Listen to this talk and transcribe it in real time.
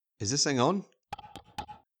Is this thing on?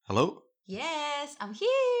 Hello? Yes, I'm here.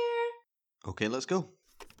 Okay, let's go.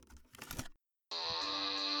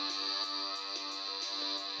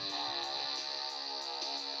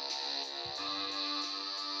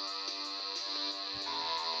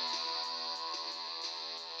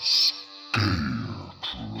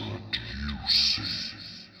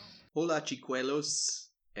 Hola, chicuelos.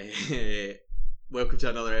 Welcome to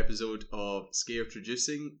another episode of Scare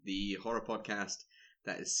Traducing, the horror podcast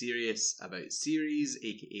that is serious about series,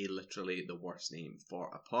 aka literally the worst name for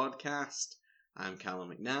a podcast. I'm Callum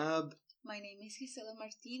McNabb. My name is Gisela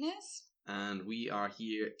Martinez. And we are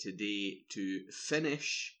here today to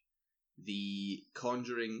finish the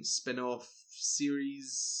Conjuring spin-off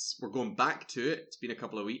series. We're going back to it. It's been a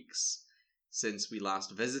couple of weeks since we last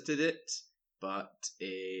visited it, but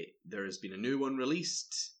there has been a new one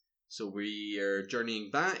released, so we are journeying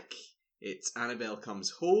back. It's Annabelle Comes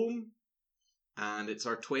Home, and it's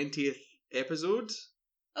our 20th episode.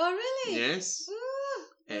 Oh, really? Yes. Woo!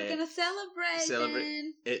 We're gonna celebrate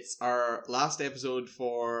then. It's our last episode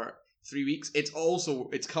for 3 weeks.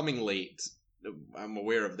 It's coming late. I'm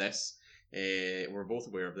aware of this. We're both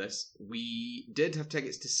aware of this. We did have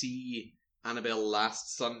tickets to see Annabelle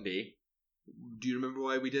last Sunday. Do you remember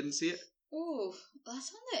why we didn't see it? Ooh,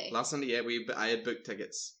 last Sunday? Last Sunday, yeah. I had booked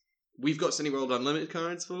tickets. We've got Cineworld Unlimited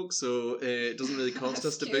cards, folks, so it doesn't really cost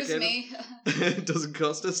us to book it. It doesn't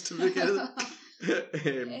cost us to book it.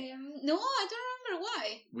 No, I don't remember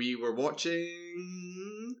why. We were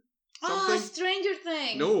watching something. Oh, Stranger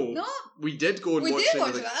Things. No. We did go and watch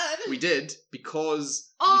Stranger Things. We did watch that. We did,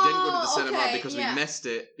 because we didn't go to the cinema because we missed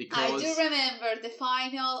it. Because I do remember the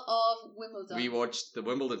final of Wimbledon. We watched the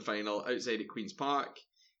Wimbledon final outside at Queen's Park,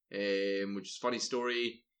 which is a funny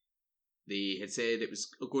story. They had said it was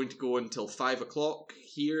going to go until 5 o'clock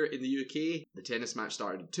here in the UK. The tennis match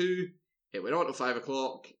started at 2. It went on till 5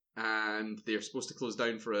 o'clock, and they're supposed to close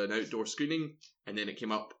down for an outdoor screening, and then it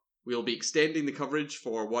came up, we'll be extending the coverage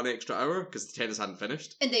for 1 extra hour, because the tennis hadn't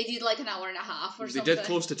finished. And they did like an hour and a half or something. They did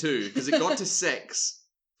close to 2, because it got to 6,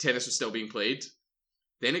 tennis was still being played.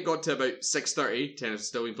 Then it got to about 6:30, tennis was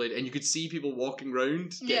still being played, and you could see people walking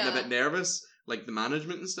around, getting a bit nervous, like the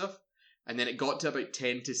management and stuff. And then it got to about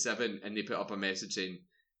 10 to 7, and they put up a message saying,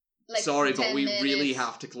 like, sorry, but we really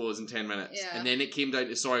have to close in 10 minutes. Yeah. And then it came down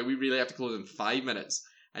to, sorry, we really have to close in 5 minutes.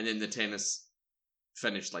 And then the tennis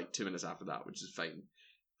finished like 2 minutes after that, which is fine.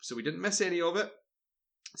 So we didn't miss any of it.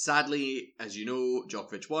 Sadly, as you know,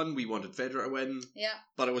 Djokovic won. We wanted Federer to win. Yeah.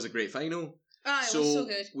 But it was a great final. It was so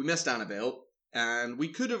good. We missed Annabelle. And we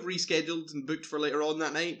could have rescheduled and booked for later on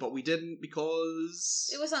that night, but we didn't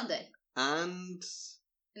because... It was Sunday. And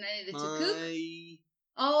I needed to cook.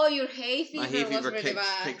 Oh, your hay fever was really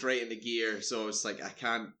bad. Kicked right into gear, so it's like I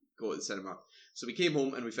can't go to the cinema. So we came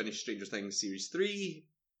home and we finished Stranger Things Series 3.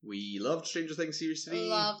 We loved Stranger Things Series 3.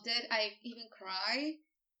 Loved it. I even cried.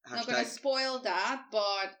 Not gonna spoil that,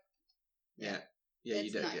 but yeah, you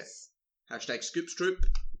did. Nice. Yeah. Hashtag Scoops Troop.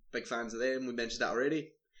 Big fans of them. We mentioned that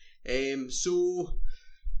already. So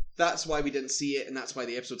that's why we didn't see it, and that's why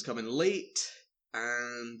the episode's coming late.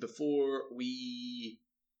 And before we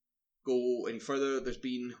go any further, there's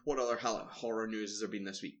been, what other horror news has there been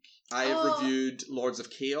this week? I've reviewed Lords of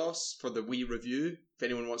Chaos for the Wii Review. If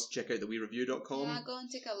anyone wants to check out the WeReview.com. Yeah, go and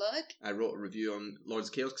take a look. I wrote a review on Lords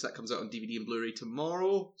of Chaos because that comes out on DVD and Blu-ray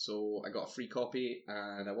tomorrow. So I got a free copy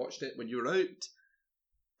and I watched it when you were out.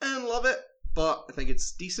 And love it. But I think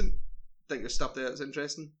it's decent. I think there's stuff there that's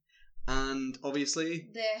interesting. And obviously...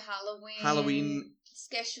 the Halloween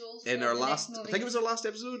schedules in our last... I think it was our last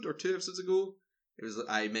episode or 2 episodes ago.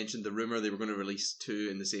 I mentioned the rumour they were going to release 2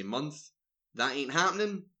 in the same month. That ain't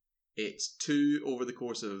happening. It's 2 over the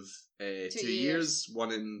course of 2 years.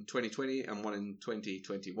 1 in 2020 and 1 in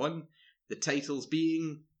 2021. The titles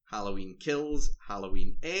being Halloween Kills,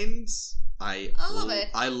 Halloween Ends. I love it.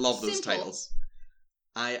 I love those titles.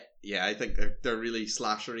 I think they're really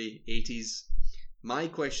slashery 80s. My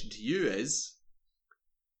question to you is,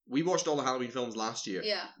 we watched all the Halloween films last year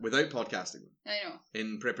without podcasting them. I know.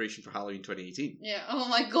 In preparation for Halloween 2018. Yeah, oh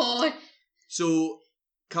my god. So,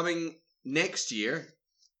 coming next year,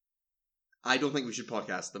 I don't think we should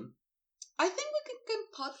podcast them. I think we can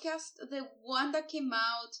podcast the one that came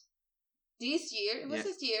out this year. It was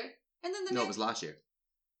this year. And then it was last year.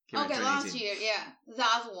 Last year, yeah.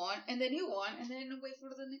 That one, and the new one, and then wait for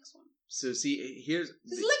the next one. So, see, here's...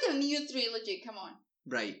 It's like a new trilogy, come on.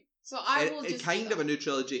 Right. So I will just... kind of a new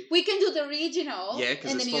trilogy. We can do the original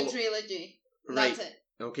and the new trilogy. Right. That's it.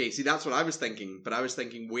 Okay, see, that's what I was thinking. But I was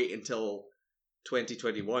thinking wait until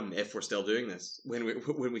 2021 if we're still doing this.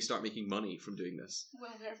 When we start making money from doing this.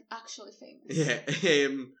 Well, we're actually famous. Yeah.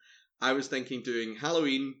 I was thinking doing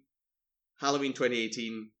Halloween, Halloween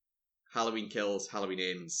 2018, Halloween Kills, Halloween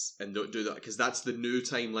Ends, and don't do that because that's the new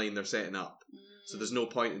timeline they're setting up. So there's no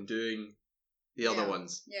point in doing the other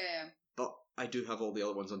ones. Yeah. But I do have all the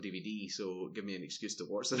other ones on DVD, so give me an excuse to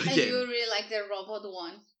watch them again. again. And you really like the robot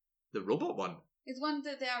one. The robot one? It's one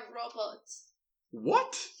that they are robots.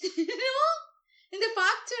 What? You know? In the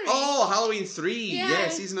factory. Oh, Halloween 3. Yeah,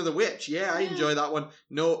 Season of the Witch. Yeah, I enjoy that one.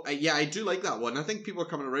 No, I do like that one. I think people are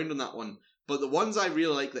coming around on that one. But the ones I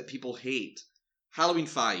really like that people hate, Halloween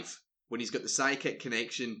 5, when he's got the psychic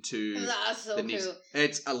connection to that's so the niece.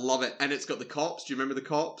 Cool. I love it. And it's got the cops. Do you remember the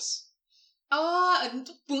cops? Oh,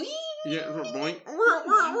 boing. Yeah, boing.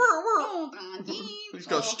 He's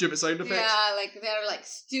got a stupid sound effects. Yeah, like they're like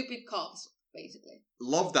stupid cops, basically.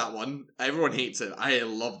 Love that one. Everyone hates it. I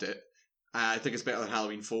loved it. I think it's better than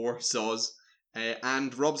Halloween 4, Saws.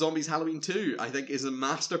 And Rob Zombie's Halloween 2, I think, is a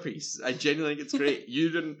masterpiece. I genuinely think it's great.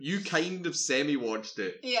 You kind of semi-watched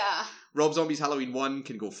it. Yeah. Rob Zombie's Halloween 1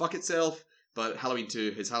 can go fuck itself, but his Halloween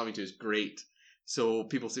 2 is great. So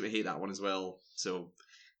people seem to hate that one as well. So,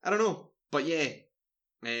 I don't know. But yeah,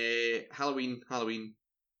 Halloween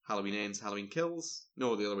Ends, Halloween Kills.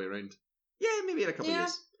 No, the other way around. Yeah, maybe in a couple of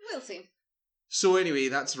years. We'll see. So anyway,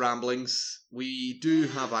 that's ramblings. We do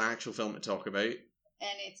have an actual film to talk about.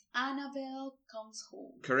 And it's Annabelle Comes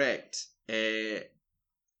Home. Correct. Do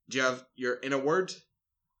you have your in a word?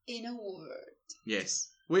 In a word. Yes.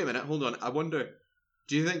 Wait a minute, hold on. I wonder,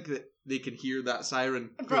 do you think that they can hear that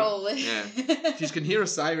siren? Probably. Yeah. If you can hear a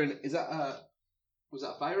siren, was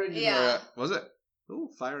that a fire engine? Yeah. Was it? Oh,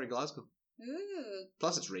 fire in Glasgow. Ooh.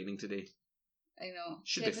 Plus it's raining today. I know.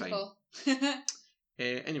 Should be fine.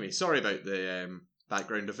 Anyway, sorry about the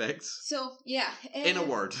background effects. So, yeah. In a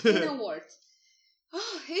word. In a word.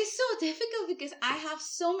 Oh, it's so difficult because I have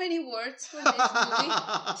so many words for this movie.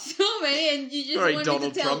 So many, and you just want Donald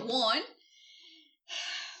me to tell Trump. One.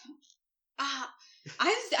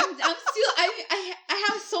 I'm still, I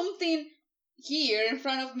have something here in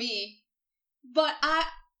front of me, but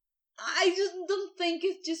I just don't think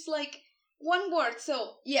it's just like one word.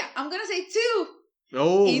 So, yeah, I'm gonna say two.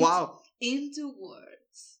 Oh, wow. Into words.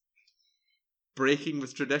 Breaking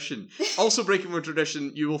with tradition. Also breaking with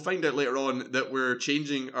tradition, you will find out later on that we're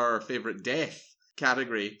changing our favourite death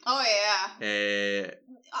category. Oh, yeah.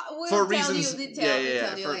 We'll for tell reasons, you, tell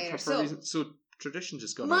you later. For reasons, so tradition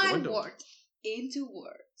just got out the window. My word. Into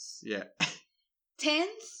words. Yeah.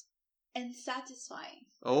 Tense and satisfying.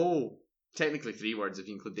 Oh. Technically 3 words if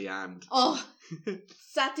you include the and. Oh.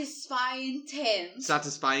 Satisfying tense.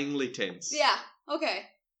 Satisfyingly tense. Yeah. Okay.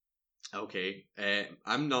 Okay.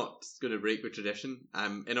 I'm not going to break with tradition.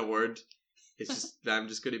 I'm in a word. It's just I'm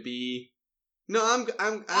just going to be. No, I'm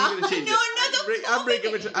going to change it. I'm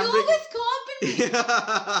breaking with. You always copy me.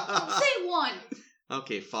 Say one.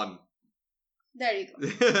 Okay, fun. There you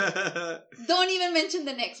go. Don't even mention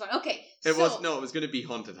the next one. Okay. It was going to be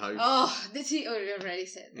haunted house. Oh, you already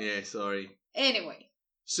said that. Yeah, sorry. Anyway.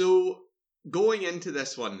 So going into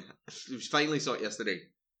this one, we finally saw it yesterday.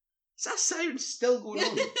 Is that siren still going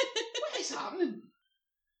on? What is happening?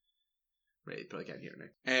 Right, you probably can't hear it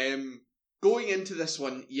now. Going into this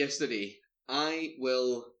one yesterday, I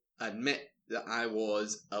will admit that I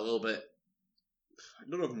was a little bit, I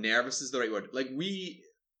don't know if nervous is the right word. Like, we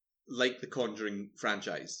like the Conjuring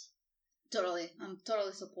franchise. Totally. I'm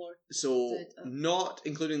totally support. So, not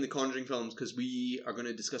including the Conjuring films, because we are going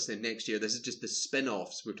to discuss them next year. This is just the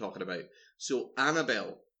spin-offs we're talking about. So,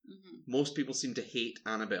 Annabelle. Mm-hmm. Most people seem to hate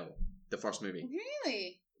Annabelle, the first movie.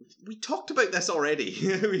 Really? We talked about this already.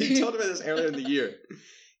 We talked about this earlier in the year.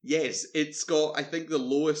 Yes, it's got, I think, the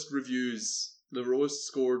lowest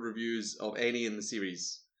scored reviews of any in the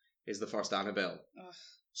series is the first Annabelle. Ugh.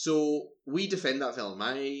 So, we defend that film.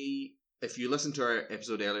 If you listen to our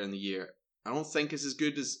episode earlier in the year, I don't think it's as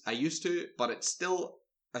good as I used to, but it's still,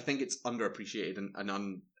 I think it's underappreciated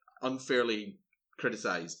and unfairly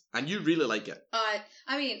criticised. And you really like it.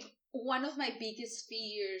 I mean, one of my biggest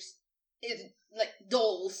fears is, like,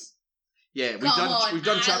 dolls. Yeah, we've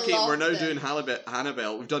done Chucky, and we're now doing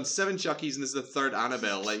Annabelle. We've done 7 Chuckies, and this is the 3rd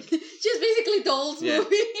Annabelle. Like, just basically dolls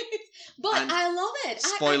movies. But and I love it.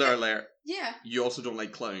 Spoiler alert. Yeah. You also don't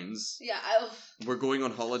like clowns. Yeah. We're going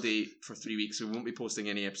on holiday for 3 weeks. We won't be posting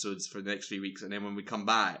any episodes for the next 3 weeks. And then when we come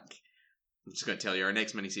back, I'm just going to tell you, our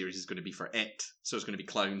next miniseries is going to be for It. So it's going to be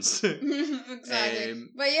clowns. Exactly.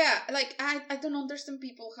 But yeah, like, I don't understand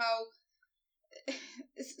people how...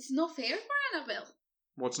 It's not fair for Annabelle.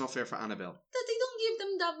 What's not fair for Annabelle? That they don't give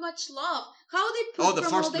them that much love. How they put the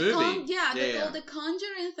first movie. All the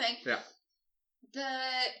Conjuring thing. Yeah. The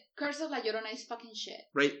Curse of La Llorona is fucking shit.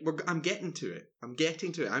 Right, I'm getting to it. I'm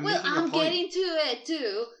getting to it. I'm getting to it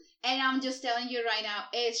too. And I'm just telling you right now,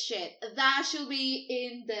 it's shit. That should be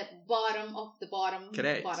in the bottom of the bottom.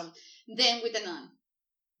 Correct. Bottom. Then with The Nun.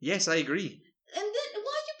 Yes, I agree. And then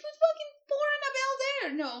why you put fucking poor Annabelle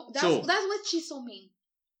there? No, that's what she's so mean.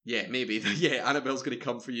 Yeah, maybe. Yeah, Annabelle's going to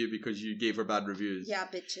come for you because you gave her bad reviews. Yeah,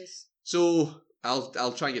 bitches. So,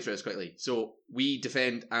 I'll try and get through this quickly. So, we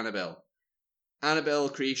defend Annabelle. Annabelle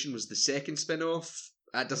Creation was the second spin-off.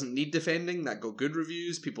 That doesn't need defending. That got good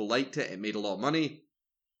reviews. People liked it. It made a lot of money.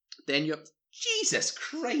 Then you have... Jesus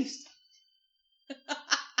Christ!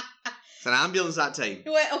 It's an ambulance that time.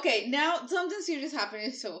 Well, okay, now something serious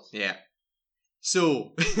happened, so... Yeah.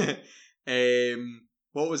 So,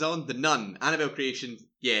 what was on? The Nun. Annabelle Creation,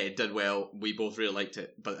 yeah, it did well. We both really liked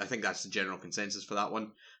it, but I think that's the general consensus for that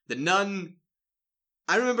one. The Nun,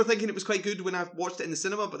 I remember thinking it was quite good when I watched it in the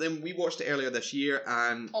cinema, but then we watched it earlier this year,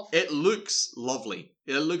 and it looks lovely.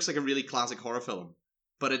 It looks like a really classic horror film.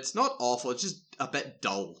 But it's not awful, it's just a bit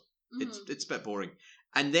dull. Mm-hmm. It's a bit boring.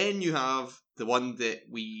 And then you have the one that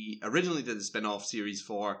we originally did the spin-off series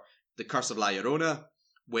for, The Curse of La Llorona,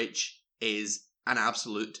 which is an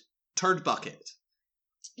absolute turd bucket.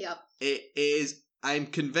 Yep. It is, I'm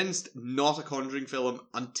convinced, not a Conjuring film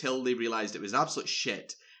until they realised it was absolute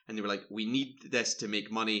shit. And they were like, we need this to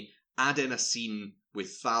make money. Add in a scene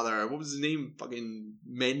with Father, what was his name? Fucking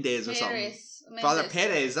Mendes or something. Father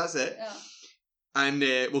Perez, that's it. Yeah. And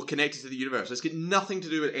we'll connect it to the universe. It's got nothing to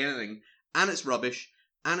do with anything. And it's rubbish.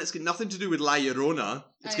 And it's got nothing to do with La Llorona.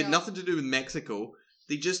 It's got nothing to do with Mexico.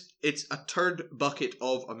 It's a turd bucket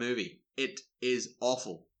of a movie. It is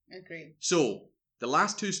awful. Agreed. So, the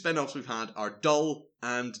last two spin-offs we've had are dull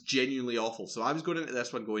and genuinely awful. So I was going into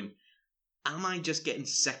this one going, am I just getting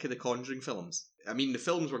sick of the Conjuring films? I mean, the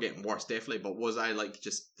films were getting worse, definitely, but was I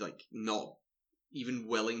not even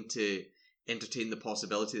willing to entertain the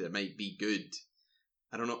possibility that it might be good?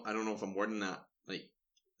 I don't know if I'm wording that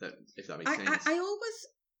that, if that makes sense. I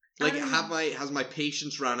always has my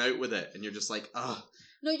patience ran out with it, and you're just like, ugh.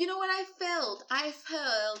 No, you know what I felt? I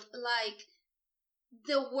felt like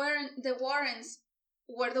the Warrens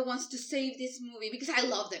were the ones to save this movie because I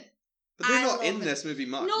love them. But they're not in this movie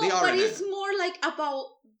much. No, they are but in it's it. more like about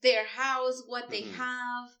their house, what they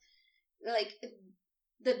have, like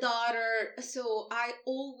the daughter. So I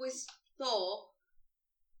always thought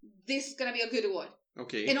this is gonna be a good one.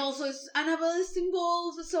 Okay. And also Annabelle is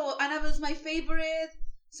involved, so Annabelle's my favorite.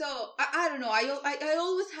 So I don't know. I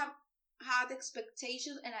always have had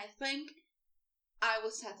expectations, and I think I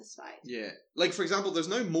was satisfied. Yeah. Like, for example, there's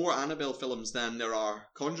now more Annabelle films than there are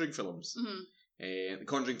Conjuring films. Mm-hmm. The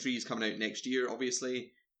Conjuring 3 is coming out next year,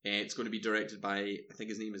 obviously. It's going to be directed by, I think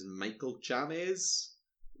his name is Michael Chaves.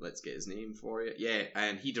 Let's get his name for you. Yeah,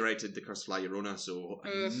 and he directed The Curse of La Llorona, so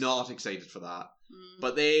I'm not excited for that.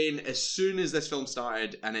 But then, as soon as this film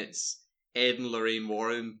started, and it's Ed and Lorraine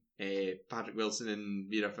Warren, Patrick Wilson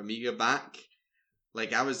and Vera Farmiga back,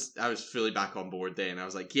 like, I was fully back on board then. I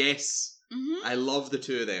was like, yes, I love the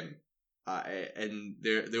two of them. And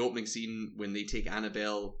the opening scene when they take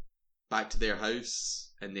Annabelle back to their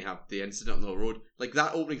house and they have the incident on the road, like,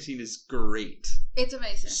 that opening scene is great. It's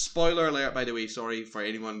amazing. Spoiler alert, by the way, sorry for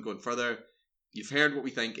anyone going further. You've heard what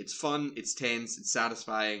we think. It's fun, it's tense, it's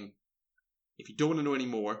satisfying. If you don't want to know any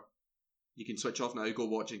more, you can switch off now, go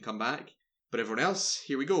watch and come back. But everyone else,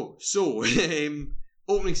 here we go. So,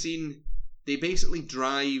 opening scene, they basically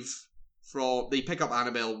they pick up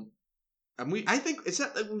Annabelle, and we've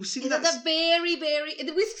seen that.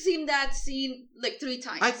 We've seen that scene like 3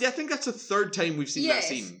 times. I think that's the 3rd time we've seen that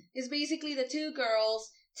scene. It's basically the 2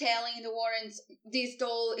 girls telling the Warrens, this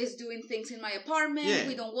doll is doing things in my apartment,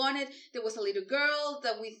 we don't want it. There was a little girl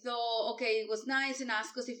that we thought, okay, it was nice, and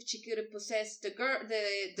asked us if she could possess the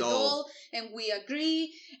doll, and we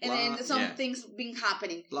agree, and blah, then something's been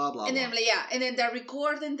happening. Blah, blah, and then, and then they're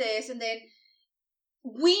recording this, and then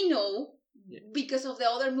we know, because of the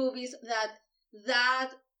other movies,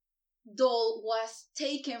 that doll was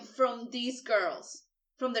taken from these girls,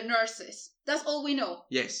 from the nurses. That's all we know.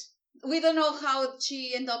 Yes. We don't know how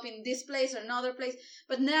she ended up in this place or another place,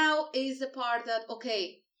 but now is the part that,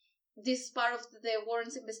 okay, this is part of the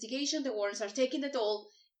Warrens' investigation. The Warrens are taking the doll,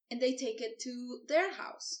 and they take it to their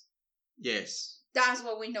house. Yes. That's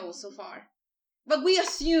what we know so far. But we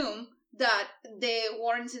assume that the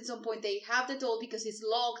Warrens, at some point, they have the doll because it's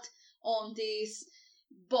locked on this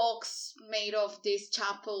box made of this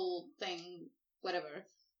chapel thing, whatever.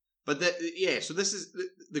 But so this is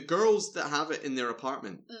the girls that have it in their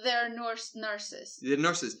apartment. They're nurses. The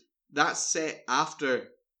nurses. That's set after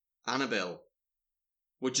Annabelle,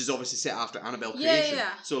 which is obviously set after Annabelle Creation.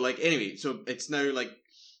 Yeah. So, like, anyway, so it's now like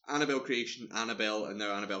Annabelle Creation, Annabelle, and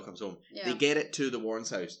now Annabelle comes home. Yeah. They get it to the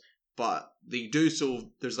Warrens' house, but they do so.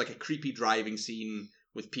 There's like a creepy driving scene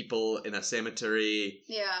with people in a cemetery.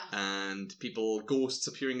 Yeah. And ghosts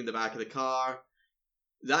appearing in the back of the car.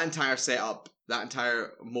 That entire setup, that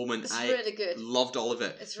entire moment, It's really good. Loved all of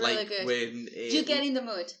it. It's really like good. When you get in the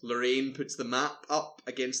mood. Lorraine puts the map up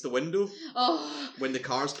against the window. Oh. When the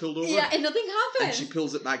car's pulled over. Yeah, and nothing happens. And she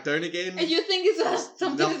pulls it back down again. And you think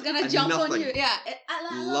something is gonna jump on you. Yeah,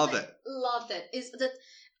 I love it. Loved it. It's that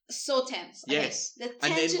so tense. Yes. Okay. The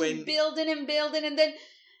tension building, and then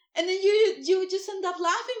you just end up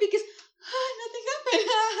laughing because nothing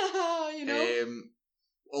happened. You know.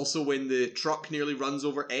 Also, when the truck nearly runs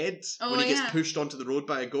over Ed, when he gets pushed onto the road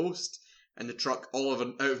by a ghost, and the truck out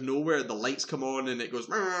of nowhere, the lights come on and it goes.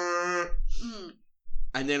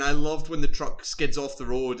 And then I loved when the truck skids off the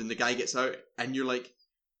road and the guy gets out, and you're like,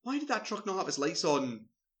 why did that truck not have its lights on?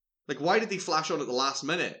 Like, why did they flash on at the last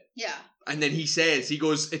minute? Yeah. And then he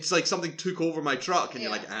goes, it's like something took over my truck, and you're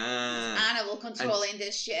like, Animal controlling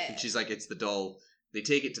this shit. And she's like, it's the doll. They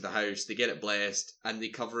take it to the house, they get it blessed, and they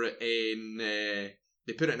cover it in.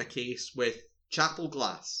 They put it in a case with chapel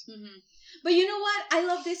glass. Mm-hmm. But you know what? I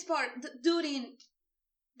love this part. During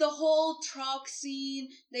the whole truck scene,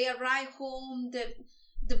 they arrive home,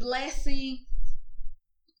 the blessing.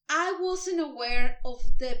 I wasn't aware of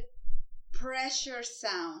the pressure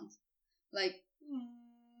sound. Like,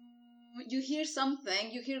 you hear something,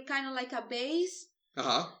 you hear kind of like a bass.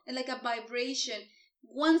 And like a vibration.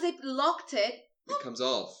 Once they locked it, it comes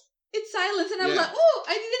off. It's silence, and I was like, oh,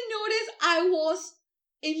 I didn't notice I was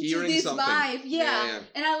into hearing this something. vibe. Yeah.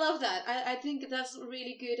 And I love that. I think that's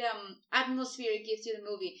really good atmosphere it gives to the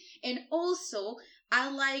movie. And also,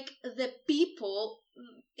 I like the people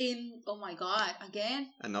in, oh my god, again.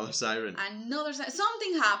 Another siren.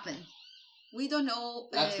 Something happened. We don't know.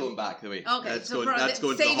 That's going back the way. Okay, that's going to the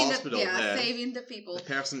hospital. Saving the people. The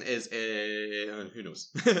person is, who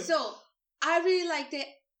knows? So, I really like the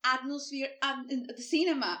atmosphere in the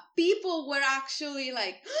cinema. People were actually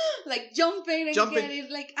like jumping and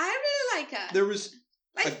getting, like, I really like it. There was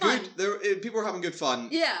fun. People were having good fun.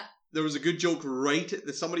 Yeah. There was a good joke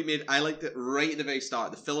that somebody made. I liked it right at the very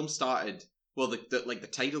start. The film started. Well, the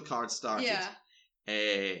title card started.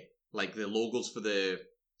 Yeah. Like the logos for the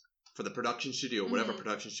production studio, whatever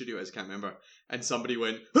production studio it is, can't remember. And somebody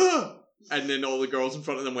went, ah! And then all the girls in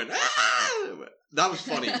front of them went, ah! That was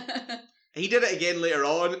funny. He did it again later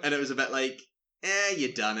on, and it was a bit like,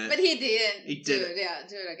 you done it. But he didn't. He did it. Yeah,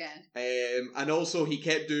 do it again. And also he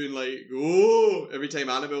kept doing like, oh, every time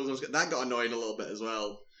Annabelle was that got annoying a little bit as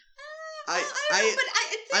well.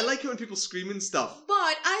 I like it when people scream and stuff.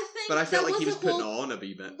 But I felt like he was putting it on a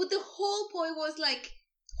wee bit. But the whole point was like,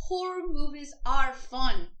 horror movies are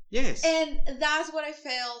fun. Yes. And that's what I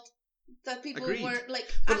felt. That people Agreed. were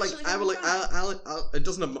like, but like, it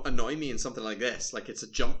doesn't annoy me in something like this. Like, it's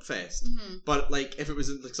a jump fest. Mm-hmm. But like, if it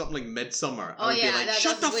was like something like Midsommar, I would be like,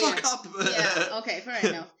 shut the fuck up. Yeah. Okay.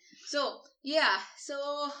 Fair enough. So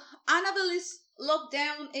Annabelle is locked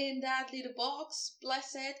down in that little box,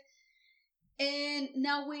 blessed, and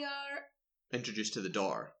now we are introduced to the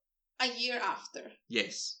daughter. A year after.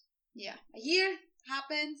 Yes. Yeah, a year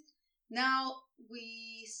happened. Now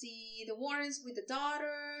we see the Warrens with the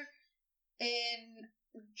daughter. And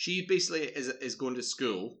she basically is going to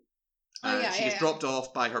school. She gets yeah. dropped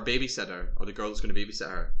off by her babysitter, or the girl that's going to babysit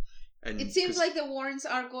her. And it seems like the Warrens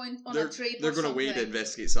are going on a trip. They're going away to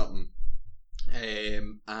investigate something.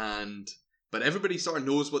 But everybody sort of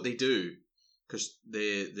knows what they do, because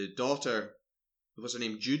the daughter, what's her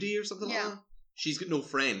name, Judy or something like that. She's got no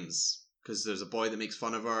friends because there's a boy that makes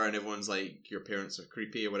fun of her, and everyone's like, "Your parents are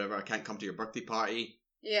creepy" or whatever. I can't come to your birthday party.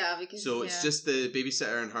 Yeah, because it's just the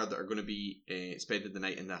babysitter and her that are going to be spending the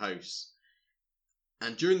night in the house.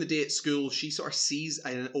 And during the day at school, she sort of sees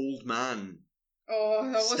an old man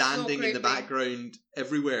standing in the background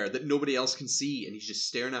everywhere that nobody else can see, and he's just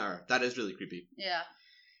staring at her. That is really creepy. Yeah.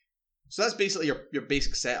 So that's basically your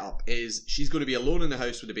basic setup. Is she's going to be alone in the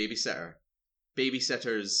house with a babysitter.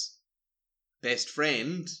 Babysitter's best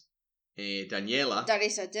friend, Daniela. That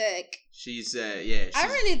is a dick. She's I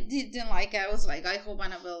really didn't like it. I was like, I hope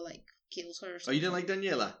Annabelle kills her or something. Oh, you didn't like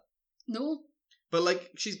Daniela? No. But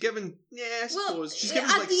like, she's given, I suppose she's given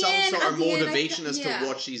like some sort of motivation as to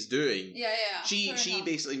what she's doing. Yeah. She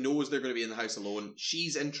basically knows they're going to be in the house alone.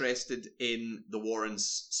 She's interested in the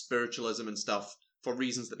Warrens' spiritualism and stuff for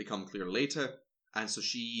reasons that become clear later, and so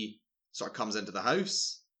she sort of comes into the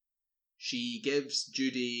house. She gives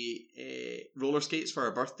Judy roller skates for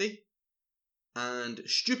her birthday. And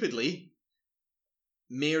stupidly,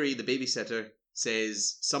 Mary, the babysitter,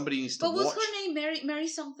 says somebody needs to watch... But what's her name? Mary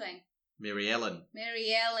something? Mary Ellen.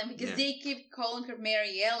 Mary Ellen, because Yeah. they keep calling her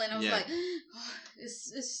Mary Ellen. I was Yeah. like, oh,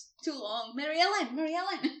 it's too long. Mary Ellen, Mary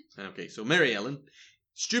Ellen. Okay, so Mary Ellen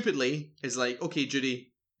stupidly is like, okay,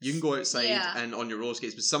 Judy, you can go outside Yeah. and on your roller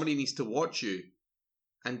skates, but somebody needs to watch you,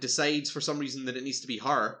 and decides for some reason that it needs to be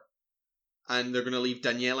her, and they're going to leave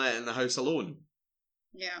Daniela in the house alone.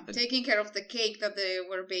 Yeah, taking care of the cake that they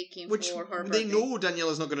were baking Which for her they birthday. know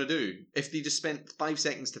Daniela's not going to do if they just spent 5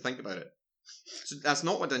 seconds to think about it. So that's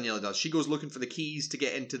not what Daniela does. She goes looking for the keys to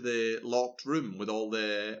get into the locked room with all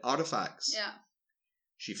the artifacts. Yeah.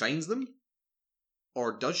 She finds them?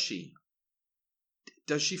 Or does she?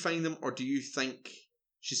 Does she find them, or do you think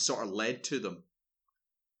she's sort of led to them?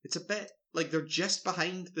 It's a bit like they're just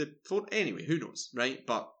behind the phone. Anyway, who knows, right?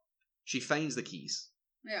 But she finds the keys.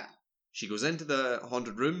 Yeah. She goes into the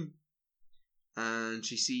haunted room, and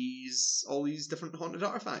she sees all these different haunted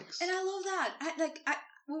artifacts. And I love that.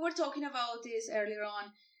 We were talking about this earlier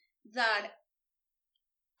on, that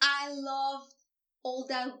I love all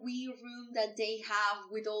that weird room that they have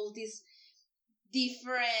with all these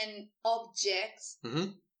different objects.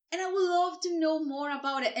 Mm-hmm. And I would love to know more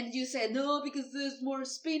about it. And you said, no, because there's more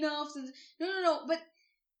spin-offs. And no. But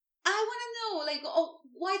I want to know,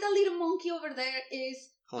 why the little monkey over there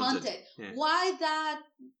is haunted. Yeah. Why that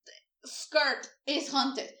skirt is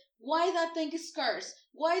haunted. Why that thing is cursed.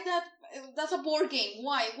 Why that's a board game.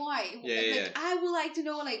 Why? Yeah. I would like to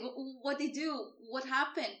know, what they do, what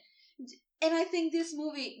happened. And I think this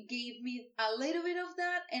movie gave me a little bit of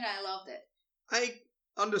that, and I loved it. I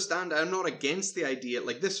understand. I'm not against the idea.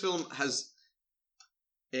 Like, this film has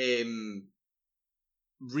reignited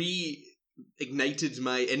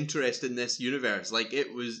my interest in this universe. Like,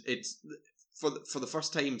 it's for the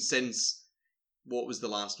first time since, what was the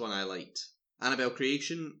last one I liked? Annabelle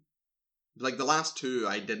Creation. Like, the last two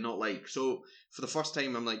I did not like. So for the first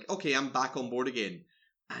time I'm like, okay, I'm back on board again.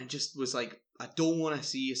 And I just was like, I don't want to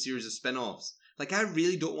see a series of spin-offs. Like, I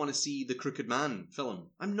really don't want to see the Crooked Man film.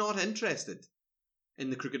 I'm not interested in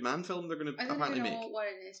the Crooked Man film they're going to apparently make. I don't know what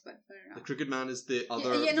it is, but fair enough. The Crooked Man is the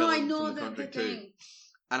other I villain know from The Conjuring 2. thing.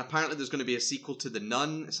 And apparently there's going to be a sequel to The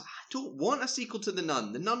Nun. It's like, I don't want a sequel to The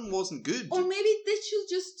Nun. The Nun wasn't good. Or maybe they should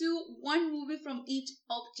just do one movie from each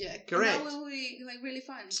object. Correct. And that will be really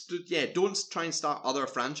fun. Yeah, don't try and start other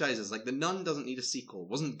franchises. Like, The Nun doesn't need a sequel.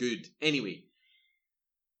 Wasn't good. Anyway.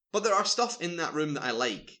 But there are stuff in that room that I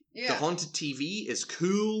like. Yeah. The haunted TV is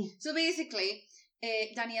cool. So basically,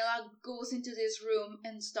 Daniela goes into this room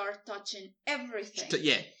and starts touching everything.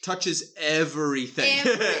 Touches everything.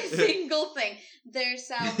 Every single thing.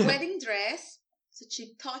 There's a wedding dress, so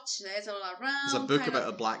she touches it all around. There's a book about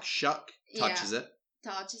a black shuck. Touches it.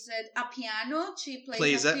 Touches it. A piano. She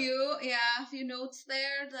plays a few notes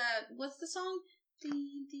there. What's the song?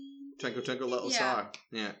 Twinkle, twinkle, little star.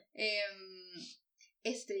 Yeah.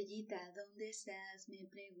 Estrellita, ¿dónde estás? Me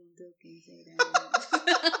pregunto qué será. I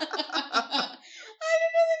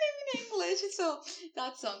don't know the name in English, so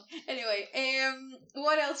that song. Anyway,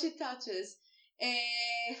 what else she touches?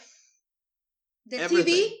 The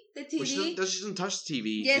Everything. TV. The TV. Well, she doesn't touch the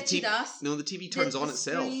TV. Yes, she does. No, the TV turns on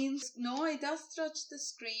itself. No, it does touch the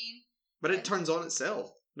screen. But it turns on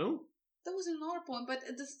itself. No? That was another point. But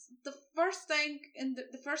the first thing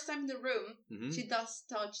the first time in the room, mm-hmm. she does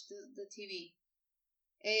touch the TV.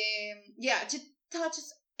 She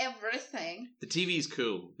touches everything. The TV is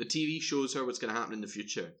cool. The TV shows her what's going to happen in the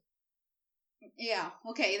future. Yeah.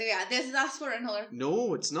 Okay. Yeah. That's for another.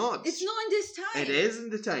 No, it's not. It's not in this time. It is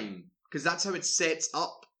in the time. Because that's how it sets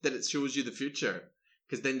up that it shows you the future.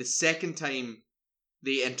 Because then the second time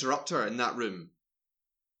they interrupt her in that room.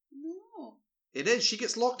 No. It is. She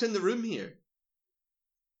gets locked in the room here.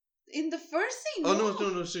 In the first scene? Oh, no,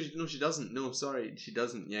 she doesn't. No, sorry, she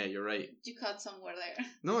doesn't. Yeah, you're right. You cut somewhere there.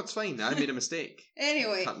 No, it's fine. I made a mistake.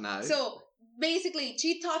 Anyway, cut now. So, basically,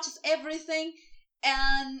 she touches everything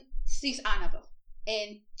and sees Annabelle.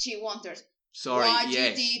 And she wonders, sorry, what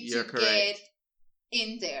yes, you did to correct. get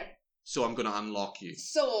in there. So I'm going to unlock you.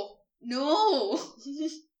 So, no.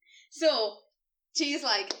 So, she's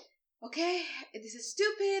like, okay, this is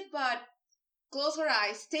stupid, but close her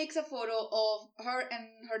eyes, takes a photo of her and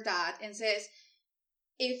her dad, and says,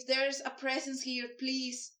 if there's a presence here,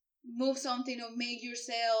 please move something or make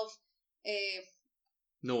yourself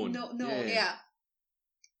known. Yeah.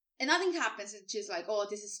 And nothing happens, and she's like, oh,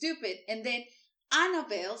 this is stupid. And then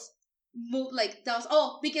Annabelle's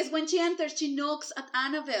because when she enters, she knocks at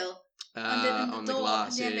Annabelle on the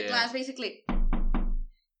glass. The glass, basically. And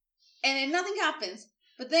then nothing happens.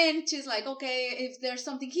 But then she's like, okay, if there's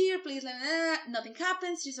something here, please let me. Nothing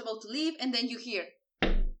happens. She's about to leave, and then you hear.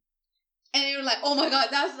 And you're like, oh my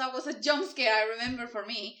god, that was a jump scare, I remember, for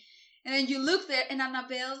me. And then you look there, and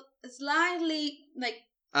Annabelle slightly like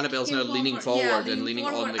Annabelle's now leaning forward and leaning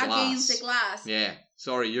on the glass. Against the glass. Yeah.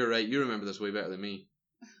 Sorry, you're right. You remember this way better than me.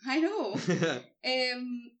 I know.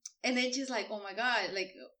 And then she's like, oh my god,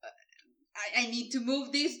 like, I need to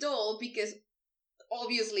move this doll because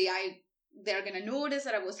obviously they're gonna notice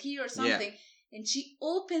that I was here or something. Yeah. And she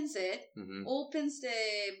opens it, opens the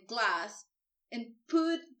glass, and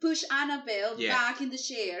push Annabelle back in the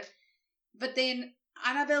chair. But then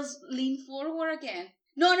Annabelle's leaned forward again.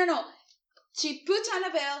 No. She puts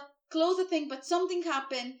Annabelle, close the thing, but something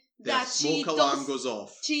happened that the smoke alarm goes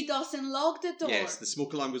off. She doesn't lock the door. Yes, the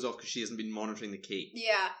smoke alarm goes off because she hasn't been monitoring the cake.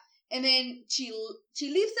 Yeah. And then she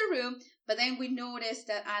leaves the room, but then we notice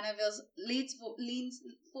that Annabelle leans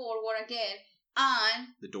forward again, and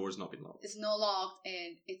the door's not been locked. It's not locked,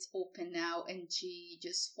 and it's open now, and she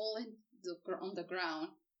just falls on the ground.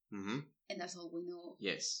 Mm-hmm. And that's all we know.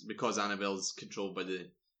 Yes, because Annabelle's controlled by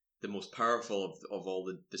the most powerful of all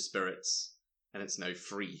the spirits, and it's now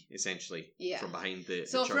free, essentially, from behind the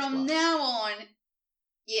So church from glass. now on,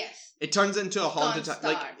 yes. It turns into a haunted...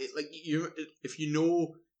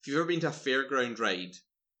 If you've ever been to a fairground ride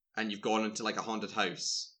and you've gone into like a haunted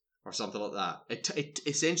house or something like that, it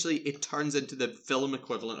essentially turns into the film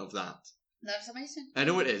equivalent of that. That's amazing. I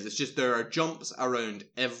know it is. It's just there are jumps around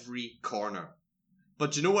every corner.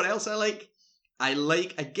 But do you know what else I like? I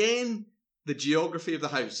like, again, the geography of the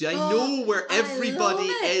house. See, I know where everybody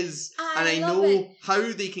is, and I know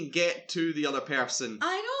how they can get to the other person.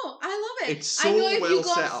 I know. I love it. It's so I know if well you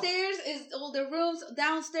go set up. upstairs, is all the rooms.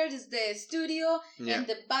 Downstairs is the studio and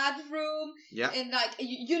the bathroom. Yeah. And like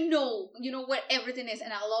you know where everything is,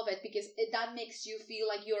 and I love it because that makes you feel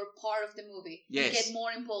like you're part of the movie. Yes. You get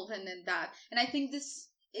more involved than that, and I think this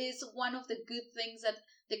is one of the good things that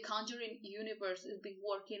the Conjuring universe has been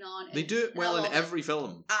working on. They do it well in every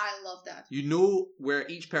film. I love that. You know where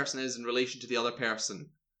each person is in relation to the other person.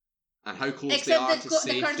 And how close they are to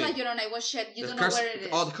safety. Except the Curse La Llorona was shit. You don't know where it is.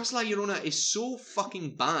 Oh, the Curse La Llorona is so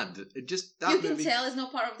fucking bad. It just... You can tell it's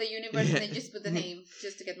not part of the universe and they just put the name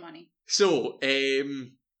just to get money. So,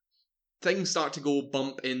 things start to go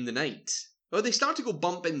bump in the night. Oh, they start to go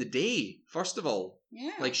bump in the day, first of all.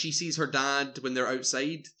 Yeah. Like, she sees her dad when they're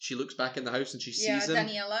outside. She looks back in the house and she sees him.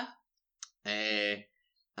 Daniela.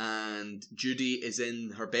 And Judy is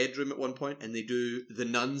in her bedroom at one point, and they do the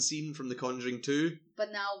nun scene from The Conjuring 2.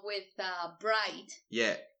 But now with Bride.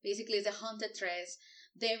 Yeah. Basically, it's a haunted dress.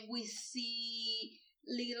 Then we see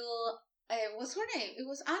little... what's her name? It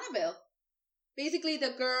was Annabelle. Basically,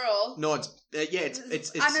 the girl... No, it's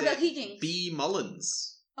Annabelle Higgins. B.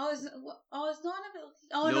 Mullins. It's not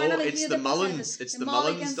Annabelle. No, it's the Mullins. It's the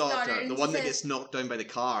Mullins daughter. The one that gets knocked down by the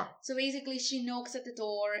car. So basically, she knocks at the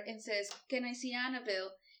door and says, "Can I see Annabelle?"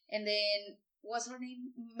 And then, what's her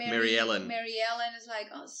name? Mary Ellen. Mary Ellen is like,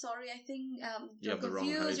 "Oh, sorry, I think you're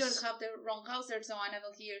confused. You have the wrong house. There's no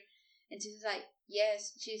Annabelle here." And she's like,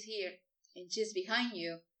 "Yes, she's here, and she's behind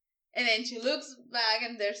you." And then she looks back,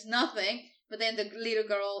 and there's nothing. But then the little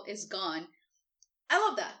girl is gone. I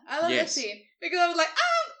love that. I love that scene because I was like,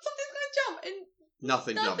 something's gonna jump, and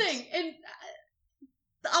nothing jumps. And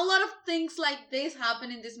a lot of things like this happen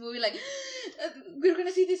in this movie. Like, we're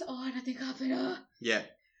gonna see this. Oh, nothing happened. Yeah.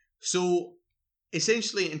 So,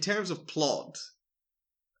 essentially, in terms of plot,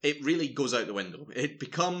 it really goes out the window. It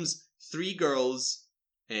becomes three girls,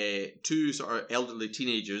 two sort of elderly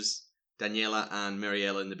teenagers, Daniela and Mary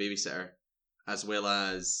Ellen, the babysitter, as well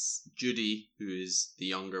as Judy, who is the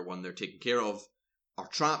younger one they're taking care of, are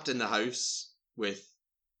trapped in the house with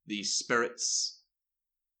these spirits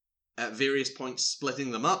at various points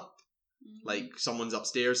splitting them up. Mm-hmm. Like, someone's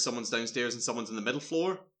upstairs, someone's downstairs, and someone's on the middle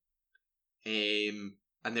floor.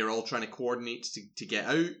 And they're all trying to coordinate to get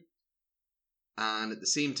out. And at the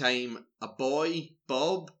same time, a boy,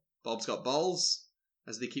 Bob's got balls,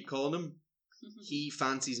 as they keep calling him. Mm-hmm. He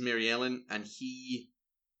fancies Mary Ellen, and he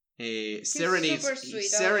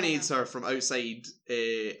serenades her from outside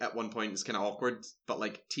at one point. It's kind of awkward, but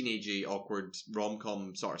like teenagey awkward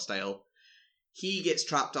rom-com sort of style. He gets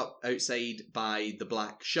trapped up outside by the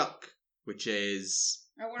Black Shuck, which is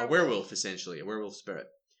a werewolf, essentially, a werewolf spirit.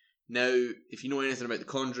 Now, if you know anything about the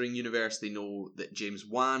Conjuring universe, they know that James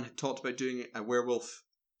Wan had talked about doing a werewolf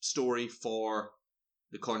story for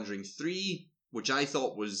The Conjuring 3, which I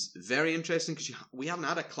thought was very interesting because we haven't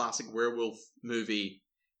had a classic werewolf movie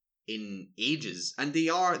in ages, and they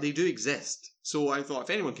do exist. So I thought, if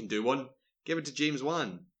anyone can do one, give it to James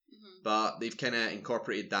Wan. Mm-hmm. But they've kind of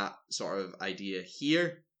incorporated that sort of idea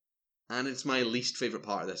here, and it's my least favourite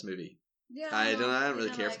part of this movie. Yeah, I don't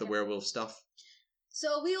really care for the werewolf stuff.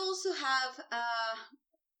 So we also have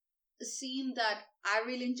a scene that I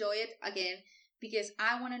really enjoy it again because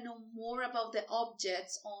I want to know more about the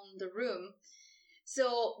objects on the room.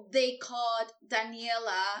 So they caught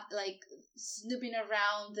Daniela like snooping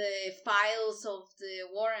around the files of the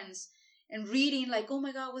Warrens and reading like, oh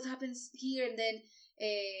my God, what happens here? And then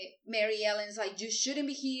Mary Ellen's like, you shouldn't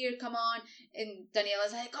be here, come on. And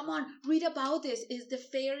Daniela's like, come on, read about this. Is the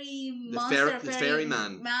fairy monster, the fairy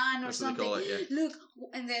man or that's something. what they call it, yeah. Look,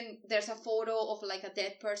 and then there's a photo of like a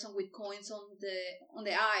dead person with coins on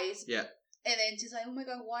the eyes. Yeah. And then she's like, oh my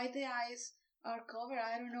God, why the eyes are covered?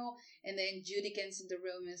 I don't know. And then Judy gets in the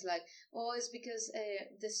room and is like, oh, it's because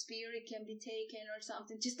the spirit can be taken or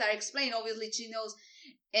something. She started explaining, obviously she knows.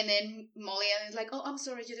 And then Molly Allen is like, oh, I'm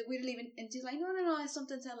sorry, Judy, we're leaving. And she's like, no,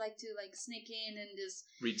 sometimes I like to like sneak in and just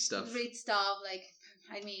read stuff. Like,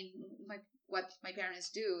 I mean, what my parents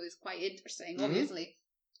do is quite interesting, obviously.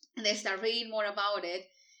 And they start reading more about it.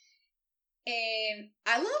 And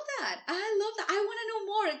I love that. I want to know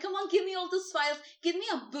more. Come on, give me all those files. Give me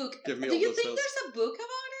a book. Do you think there's a book about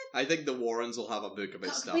it? I think the Warrens will have a book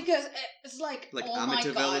about stuff. Because it's like oh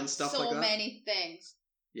Amityville my God, and stuff so like that. many things.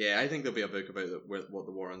 Yeah, I think there'll be a book about what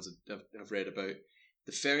the Warrens have read about.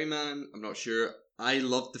 The Ferryman, I'm not sure. I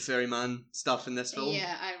loved the Ferryman stuff in this film.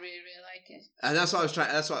 Yeah, I really, really like it. And that's what I was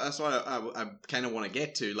trying. That's what I kind of want to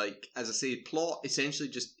get to. Like, as I say, plot essentially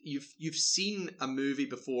just you've seen a movie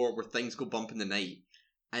before where things go bump in the night,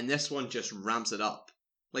 and this one just ramps it up.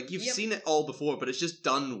 Like you've seen it all before, but it's just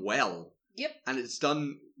done well. Yep. And it's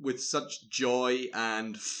done with such joy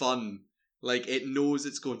and fun. Like it knows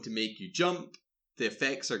it's going to make you jump. The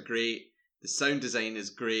effects are great. The sound design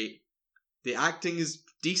is great. The acting is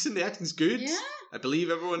decent. The acting's good. Yeah. I believe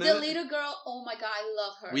everyone in it. The little girl, oh my God, I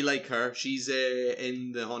love her. We like her. She's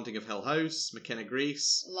in The Haunting of Hill House, McKenna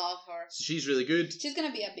Grace. Love her. So she's really good. She's going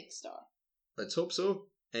to be a big star. Let's hope so.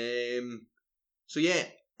 So yeah,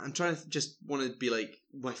 I'm trying to just want to be like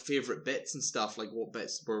my favourite bits and stuff, like what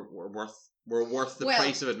bits were worth the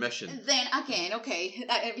price of admission. Then again, okay,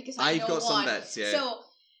 because I've got some bits, yeah. So,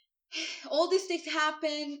 all these things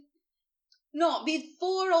happen. No,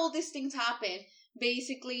 before all these things happen,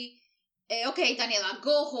 basically... okay, Daniela,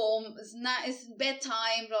 go home. It's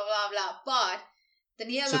bedtime, blah, blah, blah. But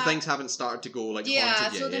Daniela... So things haven't started to go, like, haunted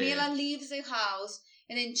yet. So Daniela leaves the house,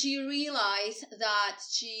 and then she realizes that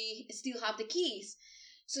she still have the keys.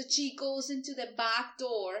 So she goes into the back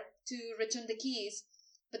door to return the keys,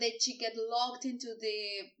 but then she get locked into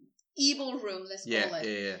the evil room, let's call it.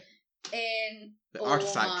 Yeah. And the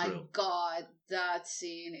artifact room. Oh my God, that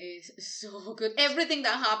scene is so good. Everything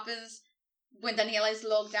that happens when Daniela is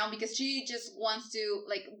locked down, because she just wants to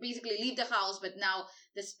like basically leave the house, but now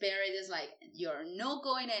the spirit is like, you're not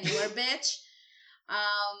going anywhere, bitch.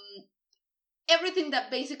 Everything that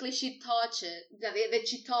basically she touched, that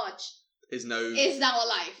she touched, is now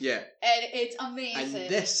alive. Yeah. And it's amazing. And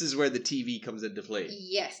this is where the TV comes into play.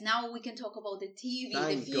 Yes, now we can talk about the TV.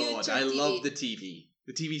 Thank the future God, I love the TV.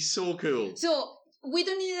 The TV's so cool. So we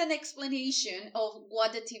don't need an explanation of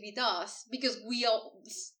what the TV does, because we all...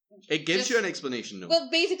 It gives you an explanation, though. Well,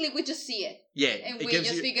 basically, we just see it. Yeah. And we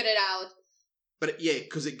just figured it out. But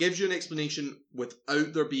because it gives you an explanation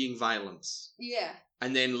without there being violence. Yeah.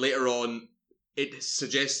 And then later on, it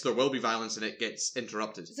suggests there will be violence and it gets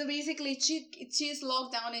interrupted. So basically, she's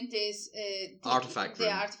locked down in this... artifact room.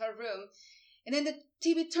 The artifact room. And then the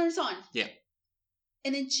TV turns on. Yeah.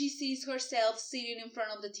 And then she sees herself sitting in front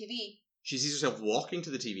of the TV. She sees herself walking to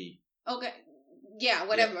the TV. Okay. Yeah,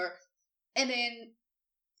 whatever. Yeah. And then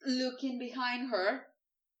looking behind her,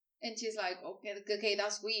 and she's like, okay,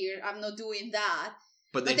 that's weird. I'm not doing that.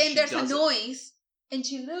 But then there's a noise, and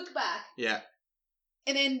she looks back. Yeah.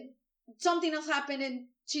 And then something else happened, and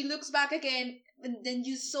she looks back again, and then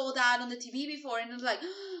you saw that on the TV before, and it's like,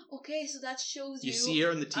 okay, so that shows you. You see her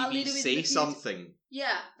on the TV say something.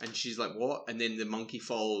 Yeah. And she's like, what? And then the monkey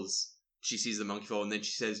falls. She sees the monkey fall, and then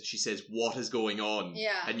she says, what is going on?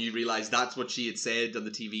 Yeah. And you realise that's what she had said on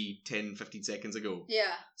the TV 10, 15 seconds ago.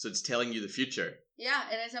 Yeah. So it's telling you the future. Yeah,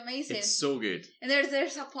 and it's amazing. It's so good. And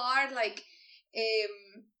there's a part, like,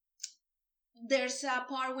 there's a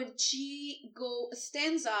part when she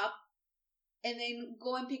stands up, and then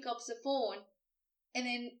go and pick up the phone, and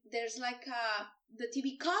then there's like the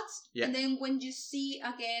TV cuts, and then when you see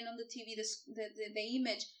again on the TV, the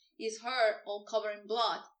image is her all covered in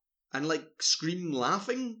blood. And like scream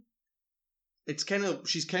laughing. She's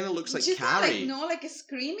kind of looks like she's Carrie. Not like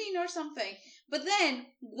screaming or something. But then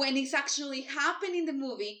when it's actually happening in the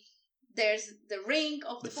movie, there's the ring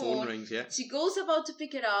of the phone. Rings, yeah. She goes about to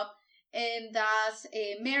pick it up, and that's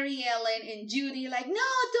Mary Ellen and Judy like, no,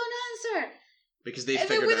 don't answer. Because they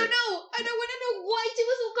figured out. And then we don't know. I don't want to know why she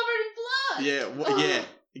was all covered in blood. Yeah, yeah.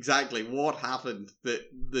 exactly what happened that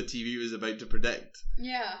the TV was about to predict.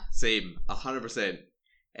 Yeah. Same, 100%.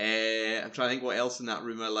 I'm trying to think what else in that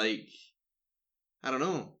room I like. I don't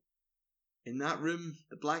know. In that room,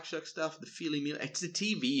 the Black Shuck stuff, the feeling meal, it's the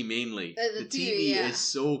TV mainly. The TV is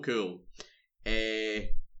so cool.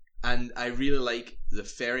 And I really like the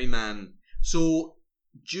ferryman. So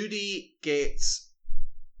Judy gets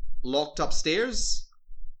locked upstairs.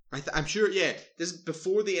 I'm sure, yeah. This is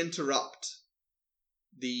before they interrupt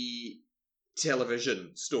the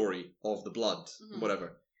television story of the blood,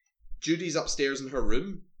 whatever. Judy's upstairs in her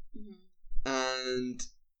room, and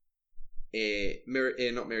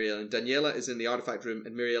not Mary Ellen, Daniela is in the artifact room,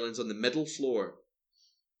 and Mary Ellen's on the middle floor.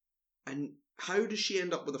 And how does she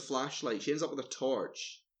end up with a flashlight? She ends up with a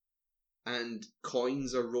torch, and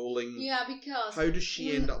coins are rolling. Yeah, because how does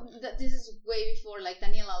she end up? This is way before, like,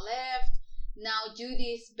 Daniela left. Now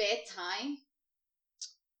Judy's bedtime.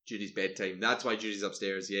 Judy's bedtime. That's why Judy's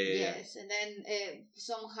upstairs. Yeah. Yes, and then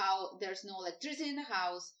somehow there's no electricity in the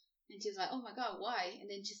house, and she's like, "Oh my god, why?"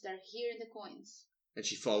 And then she starts hearing the coins, and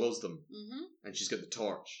she follows them, and she's got the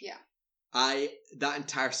torch. Yeah. That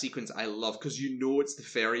entire sequence I love because you know it's the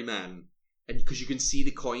ferryman, and because you can see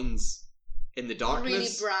the coins in the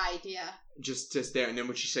darkness, really bright. Yeah. Just there, and then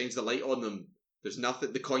when she shines the light on them, there's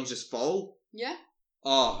nothing. The coins just fall. Yeah.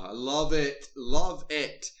 Oh, I love it. Love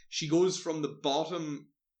it. She goes from the bottom,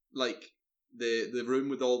 like, the room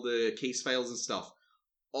with all the case files and stuff,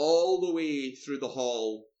 all the way through the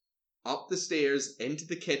hall, up the stairs, into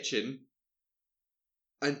the kitchen,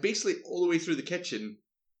 and basically all the way through the kitchen,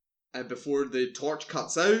 and before the torch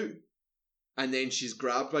cuts out, and then she's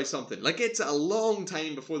grabbed by something. Like, it's a long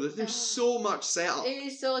time before there's so much setup. It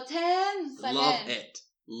is so tense.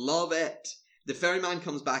 Love it. The ferryman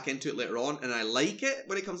comes back into it later on, and I like it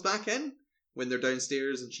when it comes back in, when they're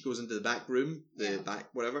downstairs and she goes into the back room, back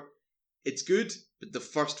whatever. It's good, but the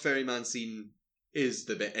first ferryman scene is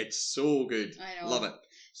the bit. It's so good. I know. Love it.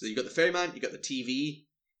 So you got the ferryman, you got the TV,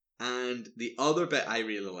 and the other bit I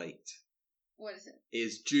really liked. What is it?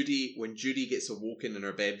 Is when Judy gets awoken in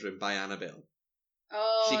her bedroom by Annabelle.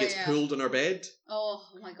 Oh, she gets pulled on her bed. Oh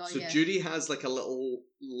my god, So Judy has like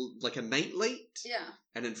a nightlight. Yeah.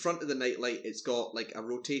 And in front of the nightlight, it's got like a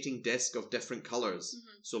rotating disc of different colours.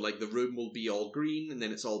 So like the room will be all green, and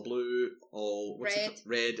then it's all blue, all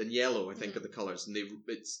red and yellow, I think, are the colours. And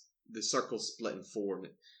the circle's split in 4, and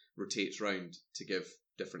it rotates round to give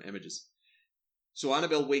different images. So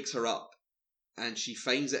Annabelle wakes her up, and she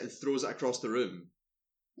finds it and throws it across the room.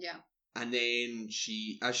 Yeah. And then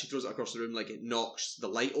as she throws it across the room, like, it knocks the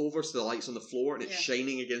light over, so the light's on the floor, and it's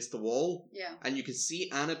shining against the wall. Yeah. And you can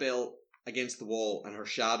see Annabelle against the wall, and her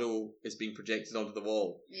shadow is being projected onto the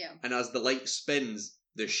wall. Yeah. And as the light spins,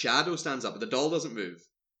 the shadow stands up, but the doll doesn't move.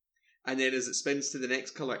 And then as it spins to the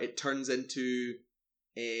next colour, it turns into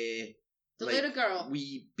the little girl.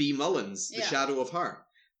 Wee B. Mullins, the shadow of her.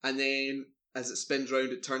 And then as it spins round,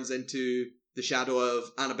 it turns into the shadow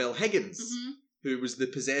of Annabelle Higgins, who was the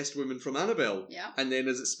possessed woman from Annabelle. Yeah. And then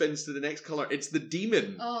as it spins to the next colour, it's the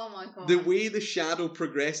demon. Oh my god. The way the shadow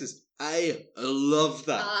progresses, I love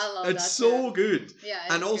that. I love it's so good. Yeah.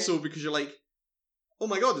 And also because you're like, oh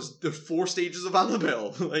my god, there's 4 stages of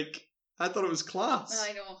Annabelle. Like, I thought it was class.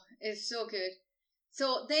 I know. It's so good.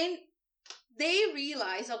 So then they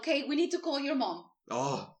realize, okay, we need to call your mom.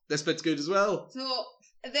 Oh, this bit's good as well. So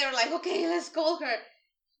they're like, okay, let's call her.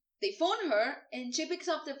 They phone her, and she picks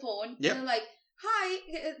up the phone. Yep. And they're like, hi,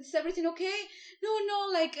 is everything okay?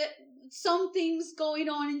 No, like, something's going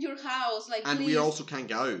on in your house. Like, and please. we also can't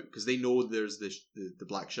get out because they know there's the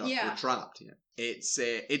Black Shuck. Yeah. We're trapped. Yeah. It's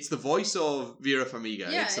the voice of Vera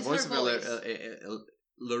Farmiga. Yeah, it's the voice her of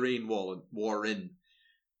Lorraine Warren.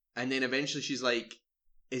 And then eventually she's like,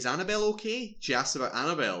 is Annabelle okay? She asks about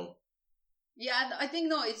Annabelle. Yeah, I think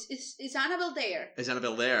no. It's Annabelle there. Is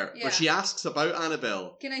Annabelle there? Yeah. But she asks about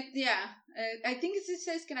Annabelle. Can I? Yeah, I think it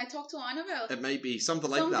says, "Can I talk to Annabelle?" It might be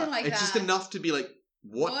something like Something that. like it's that. just enough to be like,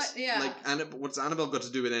 what? Yeah. Like, what's Annabelle got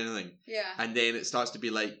to do with anything? Yeah. And then it starts to be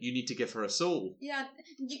like, you need to give her a soul. Yeah,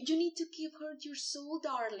 you need to give her your soul,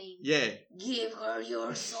 darling. Yeah. Give her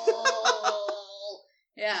your soul.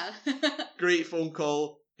 Yeah. Great phone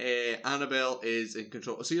call. Annabelle is in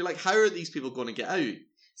control. So you're like, how are these people going to get out?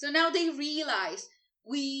 So now they realize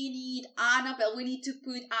we need Annabelle. We need to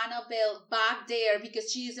put Annabelle back there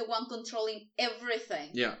because she is the one controlling everything.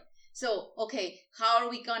 Yeah. So, okay, how are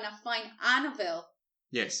we gonna find Annabelle?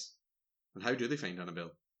 Yes. And how do they find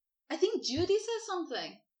Annabelle? I think Judy says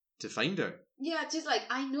something. To find her? Yeah, just like,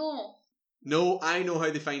 I know. No, I know how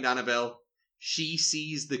they find Annabelle. She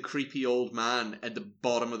sees the creepy old man at the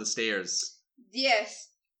bottom of the stairs. Yes.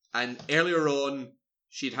 And earlier on,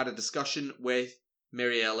 she'd had a discussion with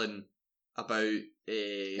Mary Ellen about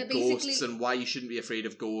ghosts and why you shouldn't be afraid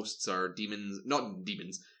of ghosts or demons. Not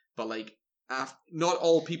demons, but like not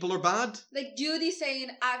all people are bad. Like Judy saying,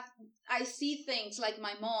 I see things like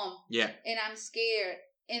my mom. Yeah. And I'm scared.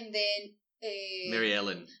 And then Mary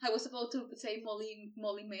Ellen. I was about to say Molly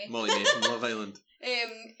May. Molly May from Love Island.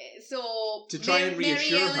 So to try and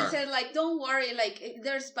reassure Mary Ellen her. said, like, don't worry, like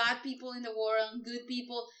there's bad people in the world and good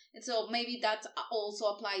people, and so maybe that's also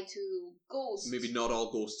applied to ghosts. Maybe not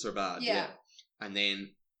all ghosts are bad. Yeah. And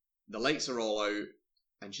then the lights are all out,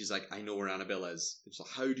 and she's like, I know where Annabelle is. And she's like,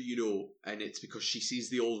 how do you know? And it's because she sees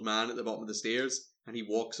the old man at the bottom of the stairs, and he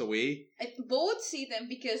walks away. Both see them,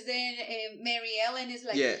 because then Mary Ellen is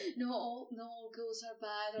like, no, all ghosts are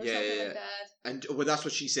bad, or something like that. And well, that's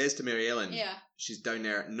what she says to Mary Ellen. Yeah. She's down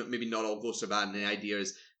there, maybe not all ghosts are bad, and the idea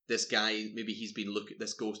is this guy, maybe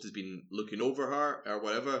this ghost has been looking over her, or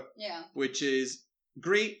whatever. Yeah. Which is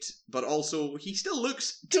great, but also he still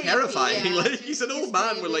looks creepy, terrifying. Yeah. Like he's an old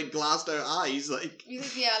man with like glassed out eyes. Like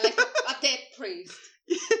like a dead priest.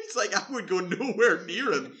 It's like I would go nowhere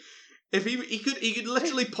near him. If he could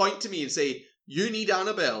literally point to me and say, "You need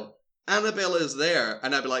Annabelle. Annabelle is there,"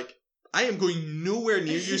 and I'd be like, "I am going nowhere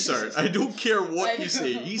near you, sir. I don't care what you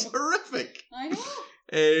say. He's horrific." I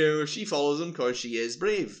know. She follows him because she is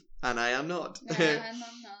brave, and I am not. I'm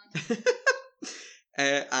not.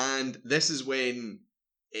 And this is when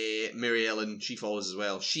Mary Ellen, she follows as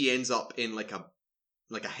well. She ends up in like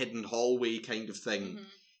a hidden hallway kind of thing,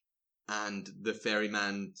 and the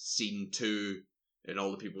ferryman scene 2, and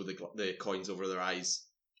all the people with the coins over their eyes.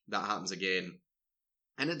 That happens again,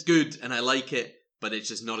 and it's good, and I like it, but it's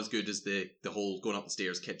just not as good as the whole going up the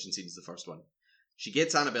stairs kitchen scene as the first one. She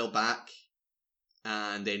gets Annabelle back,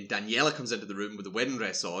 and then Daniela comes into the room with the wedding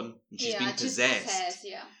dress on, and she's been possessed.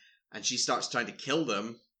 And she starts trying to kill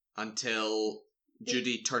them until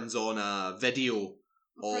Judy turns on a video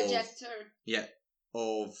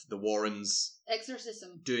of the Warrens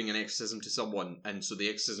doing an exorcism to someone, and so the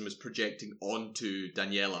exorcism is projecting onto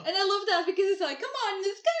Daniela. And I love that, because it's like, come on,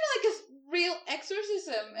 it's kind of like a real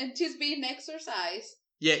exorcism, and she's being exorcised.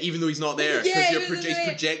 Yeah, even though he's not there, because he's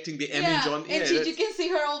projecting the image on. And you can see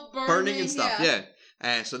her all burning and stuff.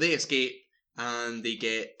 Yeah. So they escape, and they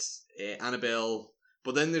get Annabelle.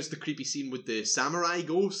 But then there's the creepy scene with the samurai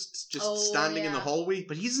ghost just standing in the hallway,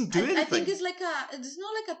 but he doesn't do anything. I think it's it's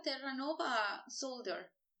not like a Terra Nova soldier.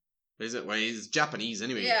 Is it? Well, he's Japanese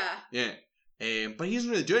anyway. Yeah. Yeah. But he doesn't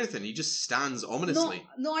really do anything. He just stands ominously.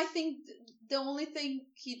 No, I think the only thing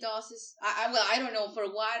he does is, I don't know, for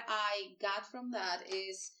what I got from that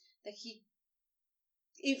is that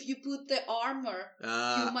if you put the armor,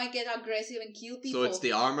 you might get aggressive and kill people. So it's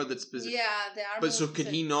the armor that's busy. Yeah, the armor. But so can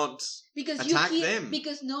he not attack them?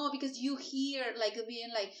 Because you hear like being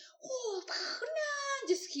like, oh, nah,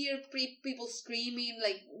 just hear people screaming,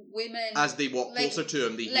 like women as they walk closer to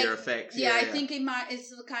him. They hear effects. Yeah, I think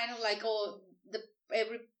it's kind of like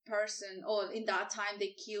every person, in that time they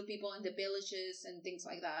kill people in the villages and things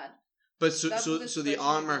like that. But so the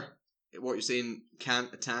armor, what you're saying,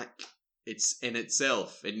 can't attack. It's in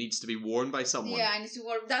itself. It needs to be worn by someone. Yeah, it needs to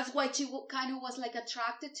worn. That's why she kind of was like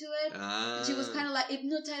attracted to it. She was kind of like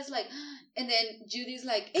hypnotized, like, and then Judy's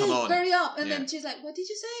like, "Hey, hurry up!" And then she's like, "What did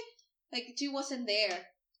you say?" Like she wasn't there.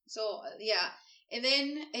 So yeah, and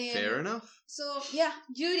then fair enough. So yeah,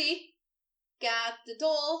 Judy got the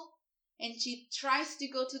doll, and she tries to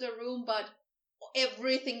go to the room, but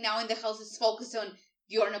everything now in the house is focused on,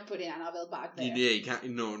 you're not putting Annabelle back there. Yeah, you can't.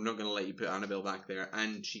 No, I'm not going to let you put Annabelle back there.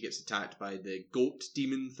 And she gets attacked by the goat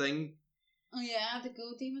demon thing. Oh yeah, the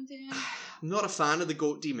goat demon thing. I'm not a fan of the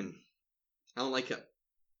goat demon. I don't like it.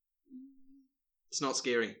 It's not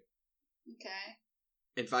scary. Okay.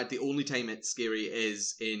 In fact, the only time it's scary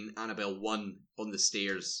is in Annabelle 1 on the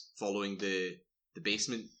stairs following the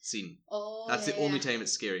basement scene. Oh, that's the only time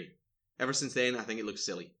it's scary. Ever since then, I think it looks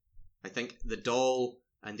silly. I think the doll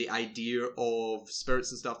and the idea of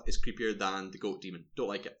spirits and stuff is creepier than the goat demon. Don't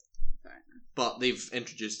like it. Fair enough. But they've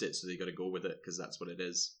introduced it, so they got to go with it, because that's what it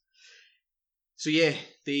is. So yeah,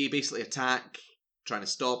 they basically attack, trying to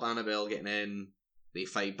stop Annabelle getting in. They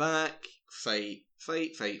fight back, fight.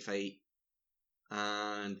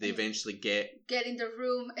 And they eventually get in the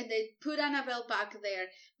room, and they put Annabelle back there.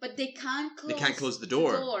 But they can't close the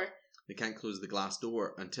door. They can't close the glass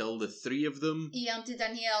door until the three of them... Auntie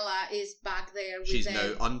Daniela is back there with She's them.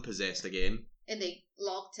 now unpossessed again. And they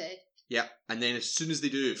locked it. Yeah, and then as soon as they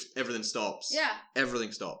do, everything stops. Yeah.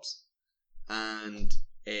 Everything stops. And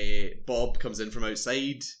Bob comes in from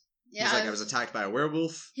outside. Yeah. He's like, I was attacked by a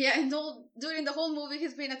werewolf. Yeah, and during the whole movie,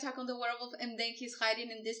 he's been attacked on the werewolf, and then he's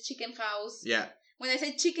hiding in this chicken house. Yeah. When I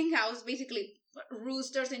say chicken house, basically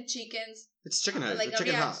roosters and chickens. It's chicken house. Like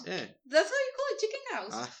chicken a hut. Yeah. That's how you call it, chicken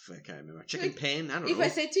house. I can't remember. Chicken pen. I don't if know. I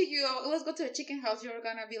say to you, let's go to a chicken house, you're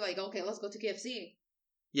gonna be like, okay, let's go to KFC.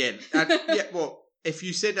 Yeah. Yeah. Well, if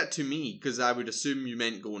you said that to me, because I would assume you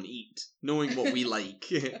meant go and eat, knowing what we like,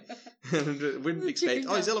 wouldn't expect.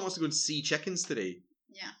 Oh, Zilla wants to go and see chickens today.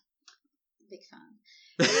 Yeah, big fan.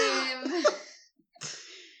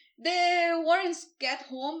 The Warrens get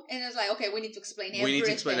home and it's like, okay, we need to explain everything. We need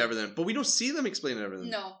to explain everything, but we don't see them explaining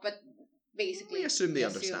everything. No, but basically, we assume they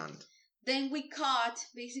understand. Then we cut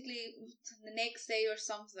basically the next day or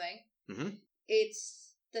something. Mm-hmm.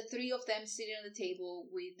 It's the three of them sitting on the table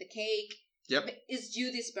with the cake. Yep. It's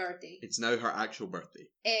Judy's birthday. It's now her actual birthday.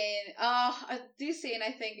 And this scene,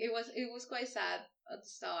 I think it was quite sad at the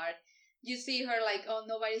start. You see her like, oh,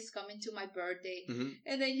 nobody's coming to my birthday. Mm-hmm.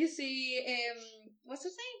 And then you see, what's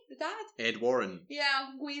his name? The dad? Ed Warren.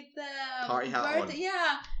 Yeah, with the party hat birthday. on.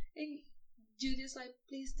 Yeah. And Judy's like,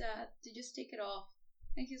 please, Dad, just take it off.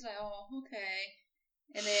 And he's like, oh, okay.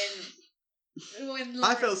 And then when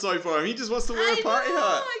I felt sorry for him. He just wants to wear a party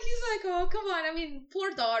hat. He's like, oh, come on. I mean,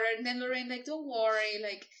 poor daughter. And then Lorraine like, don't worry.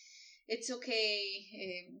 Like, it's okay.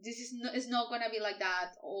 This is it's not gonna be like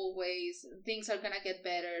that always. Things are gonna get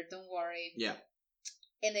better. Don't worry. Yeah.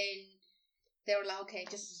 And then they were like, okay,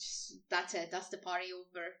 just that's it. That's the party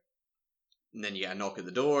over. And then you get a knock at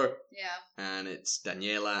the door. Yeah. And it's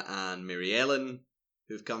Daniela and Mary Ellen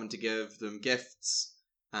who've come to give them gifts.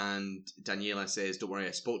 And Daniela says, don't worry,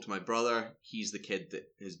 I spoke to my brother. He's the kid that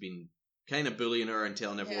has been kind of bullying her and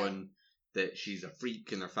telling everyone that she's a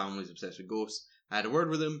freak and her family's obsessed with ghosts. I had a word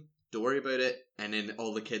with him. Don't worry about it. And then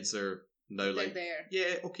all the kids are now They're like, there.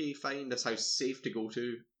 yeah, okay, fine. This house is safe to go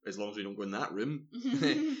to as long as we don't go in that room.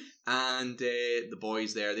 And the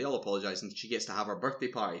boys there, they all apologise and she gets to have her birthday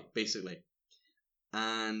party, basically.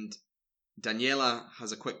 And Daniela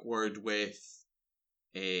has a quick word with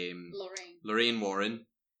Lorraine Warren.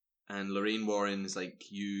 And Lorraine Warren is like,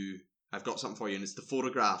 I've got something for you. And it's the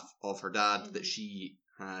photograph of her dad that she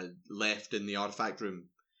had left in the artifact room.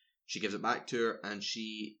 She gives it back to her and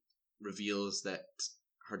she reveals that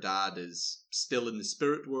her dad is still in the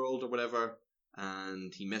spirit world or whatever.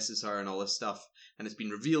 And he misses her and all this stuff. And it's been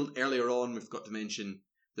revealed earlier on, we've got to mention,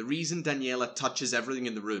 the reason Daniela touches everything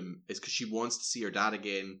in the room is because she wants to see her dad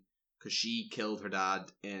again. Because she killed her dad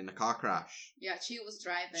in a car crash. Yeah, she was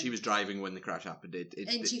driving. She was driving when the crash happened.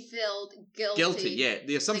 And she felt guilty. Guilty, yeah.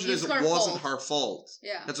 The assumption is it wasn't her fault.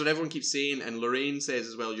 Yeah. That's what everyone keeps saying. And Lorraine says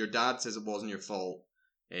as well, your dad says it wasn't your fault.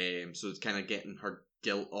 So it's kind of getting her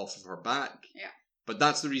guilt off of her back. Yeah. But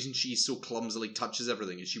that's the reason she so clumsily touches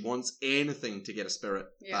everything. Is she wants anything to get a spirit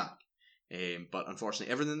back. But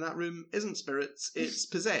unfortunately, everything in that room isn't spirits. It's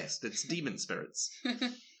possessed. It's demon spirits.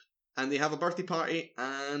 And they have a birthday party,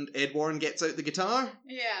 and Ed Warren gets out the guitar.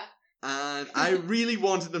 Yeah. And I really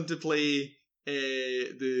wanted them to play what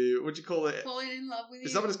do you call it? Falling in Love with You.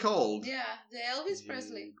 Is that what it's called? Yeah, the Elvis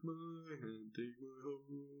Presley. Take my hand, take my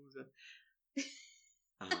hose.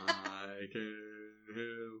 I can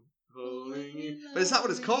help falling in. But is that what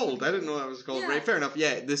it's called? I didn't know that was called. Yeah. Right, fair enough.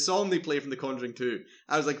 Yeah, the song they play from The Conjuring 2.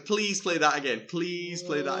 I was like, please play that again. Please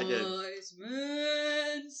play that again. Wise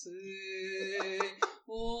men say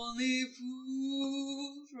only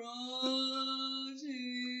fools rush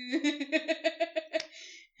in. It's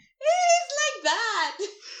like that.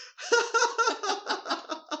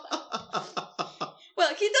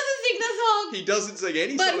 Well, he doesn't sing the song. He doesn't sing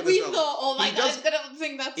any song. But we thought, oh my god, he's gonna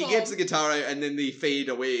sing that song. He gets the guitar out and then they fade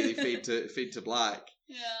away. They fade to black.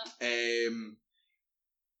 Yeah.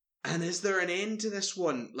 And is there an end to this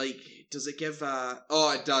one? Like, does it give a...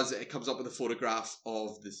 Oh, it does. It comes up with a photograph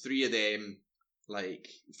of the three of them. Like,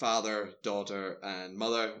 father, daughter, and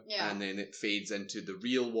mother. Yeah. And then it fades into the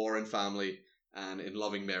real Warren family and in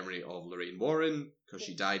loving memory of Lorraine Warren, because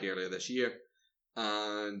she died earlier this year.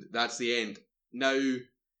 And that's the end. Now,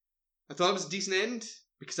 I thought it was a decent end,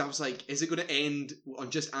 because I was like, is it going to end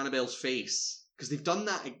on just Annabelle's face? Because they've done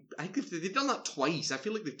that, I think they've done that twice. I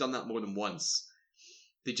feel like they've done that more than once.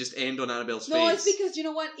 They just end on Annabelle's face. No, it's because, you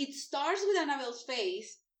know what, it starts with Annabelle's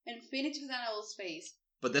face and finishes with Annabelle's face.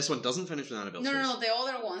 But this one doesn't finish with Annabelle's face. No, the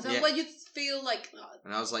other ones. That's why you feel like...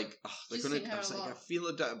 and I was like, oh, they're going to... I was like, I feel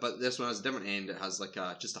it... But this one has a different end. It has like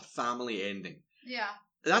just a family ending. Yeah.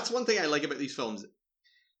 That's one thing I like about these films.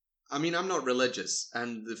 I mean, I'm not religious,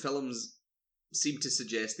 and the films seem to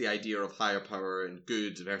suggest the idea of higher power and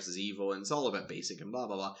good versus evil, and it's all a bit basic and blah,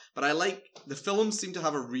 blah, blah. But I like... The films seem to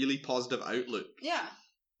have a really positive outlook. Yeah.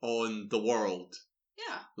 On the world.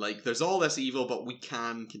 Yeah. Like, there's all this evil, but we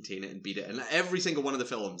can contain it and beat it. And every single one of the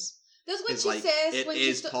films... That's what she says. It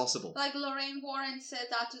is possible. Like, Lorraine Warren said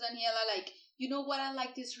that to Daniela, like, you know what, I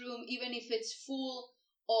like this room, even if it's full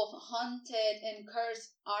of haunted and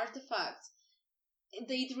cursed artifacts.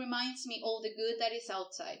 It reminds me all the good that is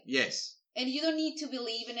outside. Yes. And you don't need to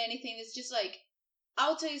believe in anything. It's just like,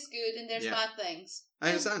 outside is good and there's bad things. I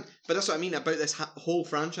understand. But that's what I mean about this whole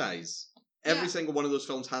franchise. Every single one of those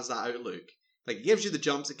films has that outlook. Like, it gives you the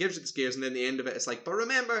jumps, it gives you the scares, and then the end of it, it's like, but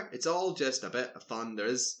remember, it's all just a bit of fun. There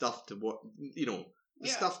is stuff to,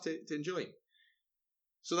 there's stuff to enjoy.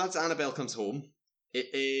 So that's Annabelle Comes Home.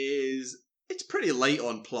 It's pretty light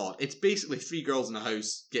on plot. It's basically 3 girls in a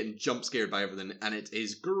house getting jump scared by everything, and it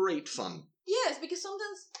is great fun. Yes, because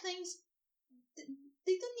sometimes things, they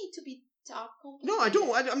don't need to be dark. No, I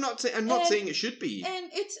don't. I'm not saying it should be.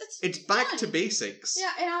 And it's back fun. to basics.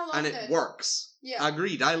 Yeah, and I loved it. And it works. Yeah.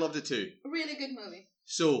 Agreed. I loved it too. Really good movie.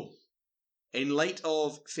 So, in light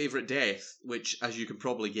of favourite death, which, as you can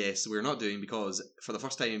probably guess, we're not doing because for the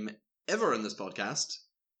first time ever in this podcast,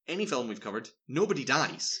 any film we've covered, nobody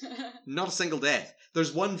dies. Not a single death.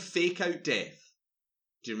 There's one fake out death.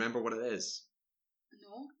 Do you remember what it is?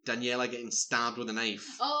 No. Daniela getting stabbed with a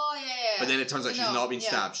knife. Oh, yeah. But then it turns out she's not been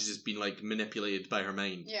stabbed. She's just been, like, manipulated by her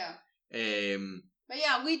mind. Yeah. But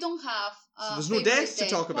yeah, we don't have so there's no deaths to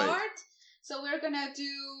talk about. So we're gonna do...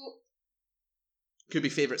 Could be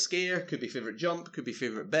favourite scare, could be favourite jump, could be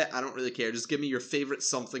favourite bit. I don't really care. Just give me your favourite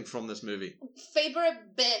something from this movie.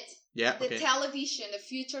 Favorite bit. Yeah, the television, the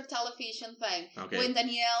future television thing. Okay. When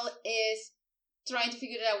Danielle is trying to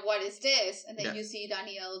figure out what is this, and then you see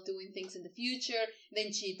Danielle doing things in the future,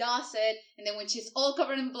 then she does it, and then when she's all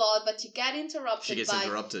covered in blood, but she gets interrupted by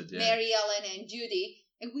Mary Ellen and Judy,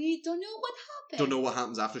 and we don't know what happened. Don't know what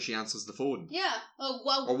happens after she answers the phone. Yeah.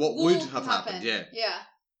 Or what would have happened, yeah. Yeah.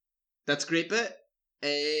 That's a great bit.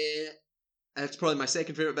 It's probably my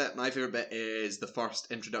second favourite bit. My favourite bit is the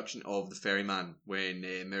first introduction of the ferryman when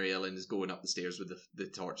Mary Ellen is going up the stairs with the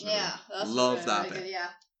torch. Yeah, that's love that bit. Good, yeah.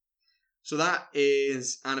 So that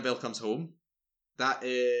is Annabelle Comes Home. That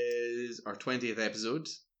is our 20th episode.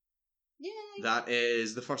 Yay! That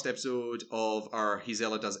is the first episode of our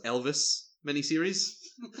Gisela Does Elvis miniseries.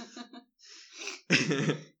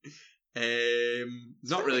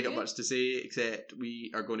 Not really got much to say except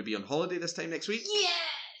we are going to be on holiday this time next week.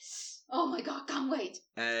 Yes! Oh my god, can't wait.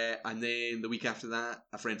 And then the week after that,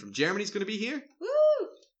 a friend from Germany is going to be here. Woo!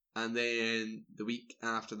 And then the week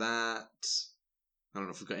after that, I don't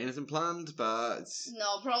know if we've got anything planned, but...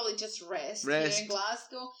 No, probably just rest here in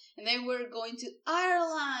Glasgow. And then we're going to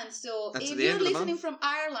Ireland. So if you're listening from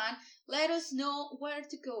Ireland, let us know where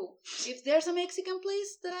to go. If there's a Mexican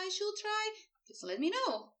place that I should try, just let me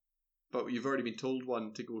know. But you've already been told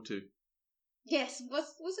one to go to. Yes,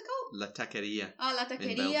 what's it called? La Taqueria. La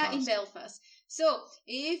Taqueria in Belfast. So,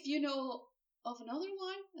 if you know of another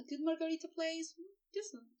one, a good margarita place,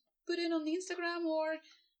 just put it on the Instagram or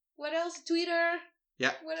what else? Twitter.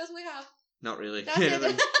 Yeah. What else we have? Not really. That's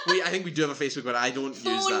it. I think we do have a Facebook, but I don't use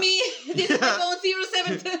that. Phone me. This is my phone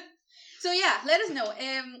 07. So yeah, let us know.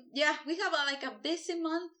 Yeah, we have a busy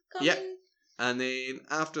month coming. Yeah. And then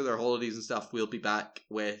after their holidays and stuff, we'll be back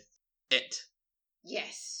with It.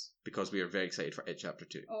 Yes. Because we are very excited for It Chapter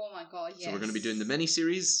 2. Oh my god, yes. So we're going to be doing the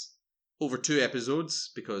mini-series over 2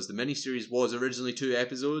 episodes, because the mini-series was originally 2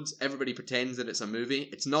 episodes. Everybody pretends that it's a movie.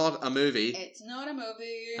 It's not a movie. It's not a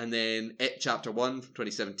movie. And then It Chapter 1 from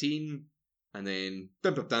 2017. And then,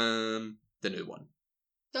 the new one.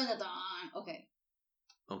 Dun dun dun. Okay.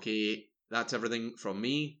 Okay, that's everything from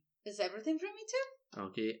me. Is everything from me too?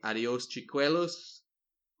 Okay, adios, chicuelos.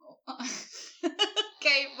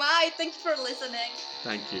 Okay, bye. Thank you for listening.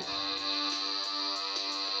 Thank you.